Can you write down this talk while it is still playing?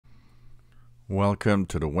Welcome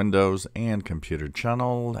to the Windows and Computer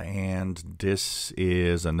channel, and this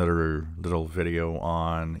is another little video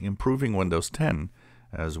on improving Windows 10.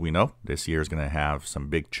 As we know, this year is going to have some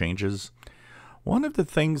big changes. One of the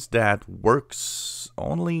things that works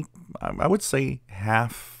only, I would say,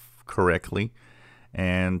 half correctly,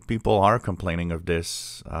 and people are complaining of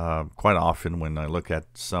this quite often when I look at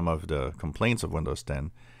some of the complaints of Windows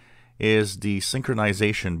 10, is the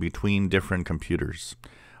synchronization between different computers,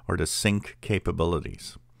 or the sync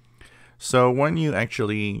capabilities. So when you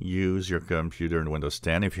actually use your computer in Windows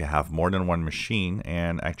 10, if you have more than one machine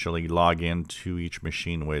and actually log into each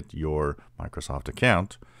machine with your Microsoft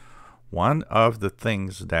account, one of the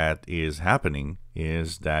things that is happening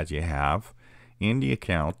is that you have in the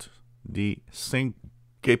account the sync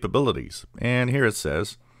capabilities. And here it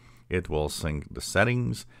says it will sync the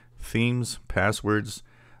settings, themes, passwords,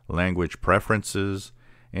 language preferences,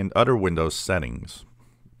 and other Windows settings.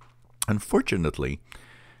 Unfortunately,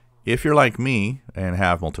 if you're like me and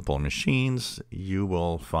have multiple machines, you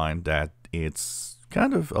will find that it's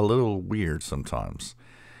kind of a little weird sometimes.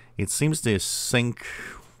 It seems to sync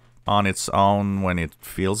on its own when it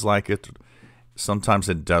feels like it. Sometimes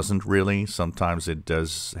it doesn't really. Sometimes it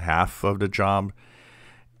does half of the job.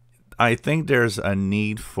 I think there's a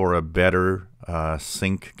need for a better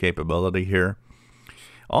sync capability here.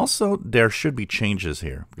 Also, there should be changes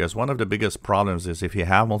here, because one of the biggest problems is if you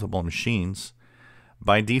have multiple machines,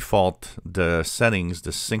 by default, the settings,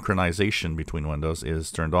 the synchronization between windows is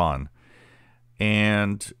turned on.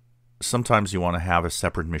 And sometimes you want to have a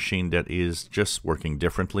separate machine that is just working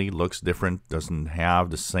differently, looks different, doesn't have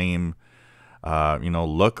the same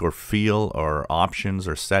look or feel or options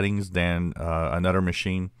or settings than another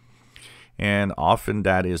machine. And often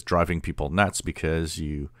that is driving people nuts because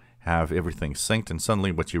you have everything synced, and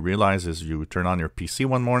suddenly what you realize is you turn on your PC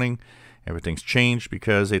one morning, everything's changed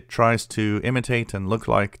because it tries to imitate and look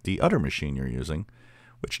like the other machine you're using,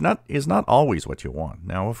 which is not always what you want.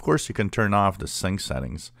 Now, of course, you can turn off the sync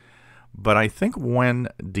settings, but I think when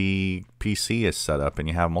the PC is set up and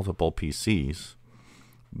you have multiple PCs,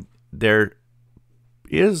 there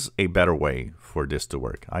is a better way for this to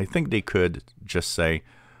work. I think they could just say,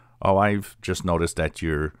 oh, I've just noticed that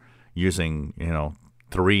you're using,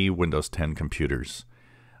 3 Windows 10 computers.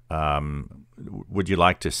 Would you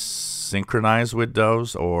like to synchronize with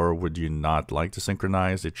those, or would you not like to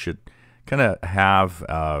synchronize? It should kind of have,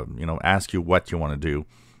 ask you what you want to do.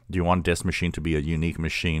 Do you want this machine to be a unique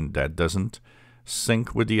machine that doesn't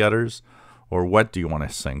sync with the others, or what do you want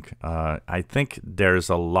to sync? I think there's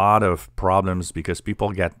a lot of problems because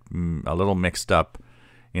people get a little mixed up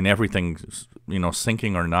in everything,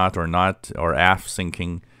 syncing or not, or AF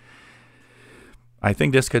syncing. I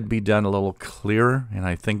think this could be done a little clearer, and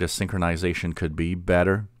I think the synchronization could be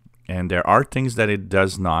better. And there are things that it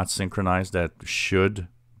does not synchronize that should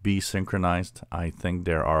be synchronized. I think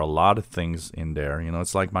there are a lot of things in there.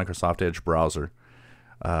 It's like Microsoft Edge browser,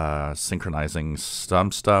 synchronizing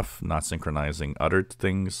some stuff, not synchronizing other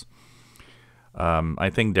things.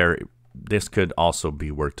 I think this could also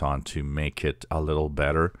be worked on to make it a little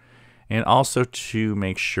better. And also to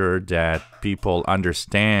make sure that people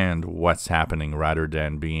understand what's happening rather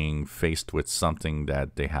than being faced with something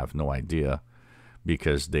that they have no idea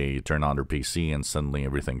because they turn on their PC and suddenly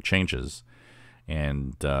everything changes.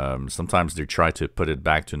 And sometimes they try to put it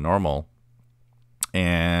back to normal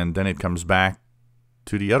and then it comes back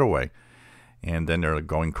to the other way. And then they're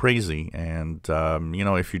going crazy. And,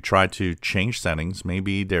 if you try to change settings,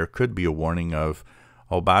 maybe there could be a warning of,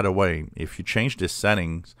 oh, by the way, if you change these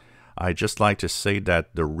settings, I just like to say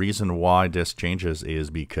that the reason why this changes is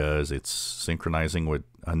because it's synchronizing with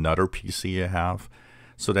another PC you have,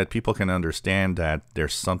 so that people can understand that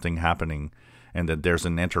there's something happening and that there's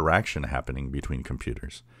an interaction happening between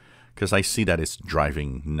computers. Because I see that it's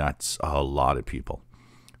driving nuts a lot of people.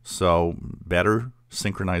 So better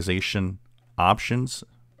synchronization options,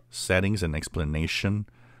 settings, and explanation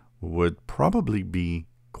would probably be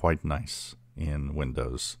quite nice in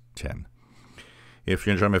Windows 10. If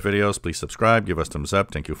you enjoy my videos, please subscribe, give us thumbs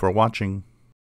up. Thank you for watching.